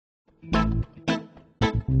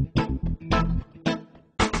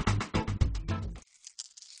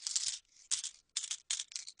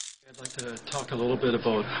I'd like to talk a little bit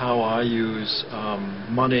about how I use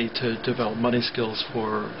money to develop money skills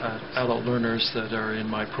for adult learners that are in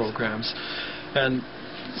my programs. And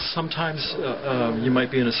sometimes you might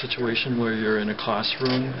be in a situation where you're in a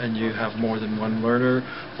classroom and you have more than one learner,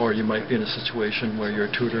 or you might be in a situation where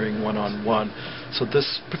you're tutoring one-on-one. So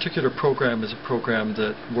this particular program is a program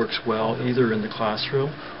that works well either in the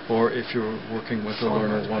classroom or if you're working with a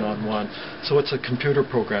learner one-on-one. So it's a computer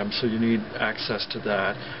program, so you need access to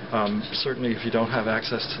that. Certainly if you don't have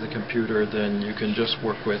access to the computer, then you can just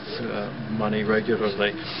work with money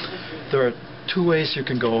regularly. There are two ways you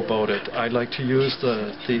can go about it. I like to use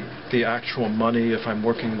the actual money if I'm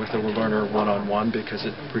working with a learner one-on-one, because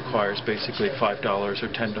it requires basically $5 or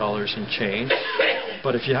 $10 in change.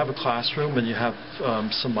 But if you have a classroom and you have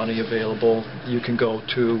some money available, you can go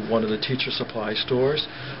to one of the teacher supply stores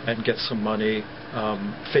and get some money,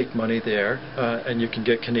 fake money there, and you can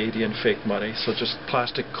get Canadian fake money, so just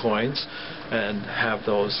plastic coins, and have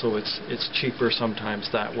those. So it's cheaper sometimes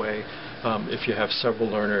that way. If you have several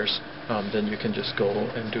learners, then you can just go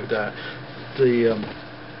and do that. The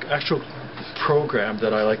actual program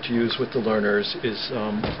that I like to use with the learners is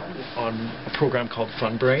on a program called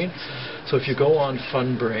FunBrain. So if you go on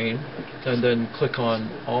FunBrain and then click on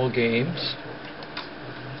All Games,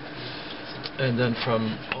 and then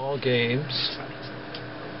from All Games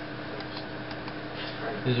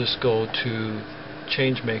you just go to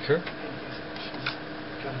Changemaker.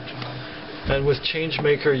 And with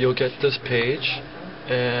Changemaker you'll get this page,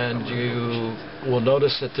 and you will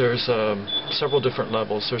notice that there's several different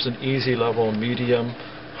levels. There's an easy level, medium,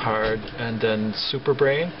 hard, and then Super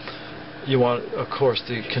Brain. You want, of course,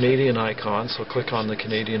 the Canadian icon, so click on the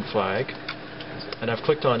Canadian flag. And I've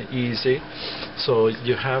clicked on easy, so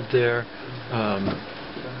you have there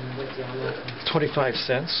 25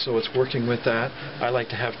 cents, so it's working with that. I like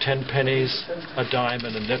to have 10 pennies, a dime,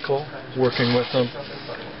 and a nickel working with them.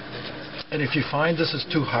 And if you find this is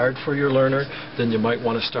too hard for your learner, then you might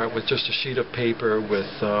want to start with just a sheet of paper with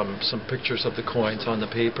some pictures of the coins on the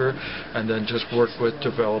paper, and then just work with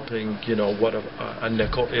developing, you know, what a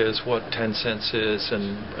nickel is, what 10 cents is,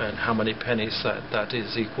 and how many pennies that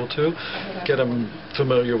is equal to. Get them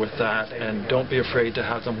familiar with that, and don't be afraid to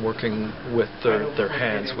have them working with their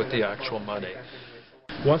hands with the actual money.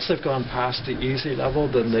 Once they've gone past the easy level,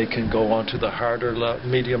 then they can go on to the harder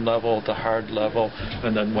medium level, the hard level,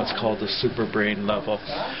 and then what's called the Super Brain level.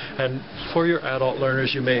 And for your adult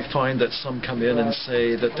learners, you may find that some come in and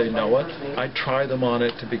say that they know it. I try them on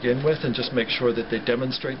it to begin with and just make sure that they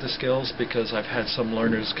demonstrate the skills, because I've had some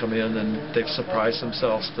learners come in and they've surprised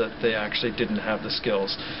themselves that they actually didn't have the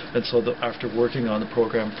skills. And so after working on the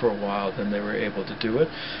program for a while, then they were able to do it.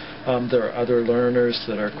 There are other learners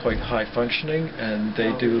that are quite high functioning, and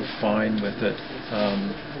they do fine with it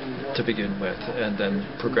to begin with, and then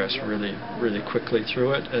progress really, really quickly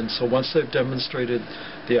through it. And so once they've demonstrated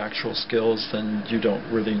the actual skills, then you don't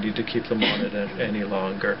really need to keep them on it any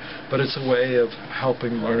longer. But it's a way of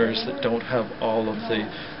helping learners that don't have all of the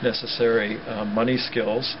necessary money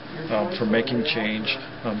skills for making change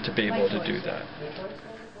to be able to do that.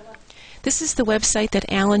 This is the website that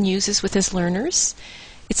Alan uses with his learners.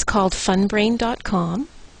 It's called funbrain.com.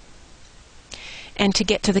 And to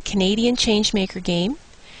get to the Canadian Changemaker game,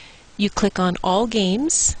 you click on All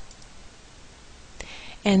Games,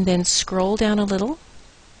 and then scroll down a little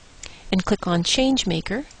and click on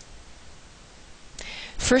Changemaker.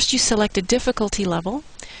 First you select a difficulty level,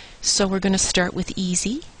 so we're going to start with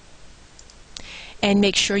easy, and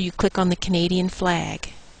make sure you click on the Canadian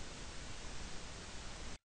flag.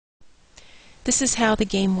 This is how the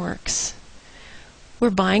game works. We're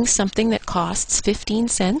buying something that costs 15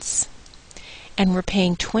 cents, and we're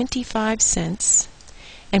paying 25 cents,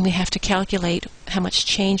 and we have to calculate how much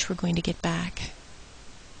change we're going to get back.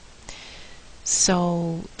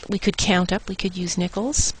 So we could count up, we could use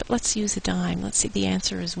nickels, but let's use a dime. Let's see, the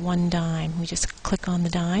answer is 1 dime. We just click on the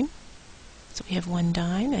dime. So we have 1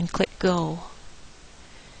 dime, and click Go.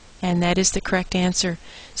 And that is the correct answer.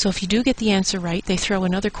 So if you do get the answer right, they throw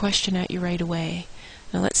another question at you right away.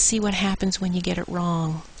 Now let's see what happens when you get it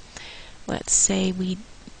wrong. Let's say we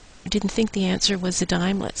didn't think the answer was a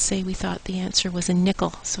dime. Let's say we thought the answer was a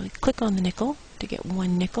nickel. So we click on the nickel to get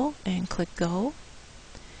 1 nickel and click Go.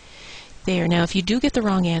 There. Now if you do get the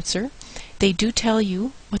wrong answer, they do tell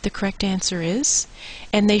you what the correct answer is,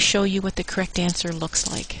 and they show you what the correct answer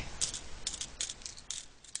looks like.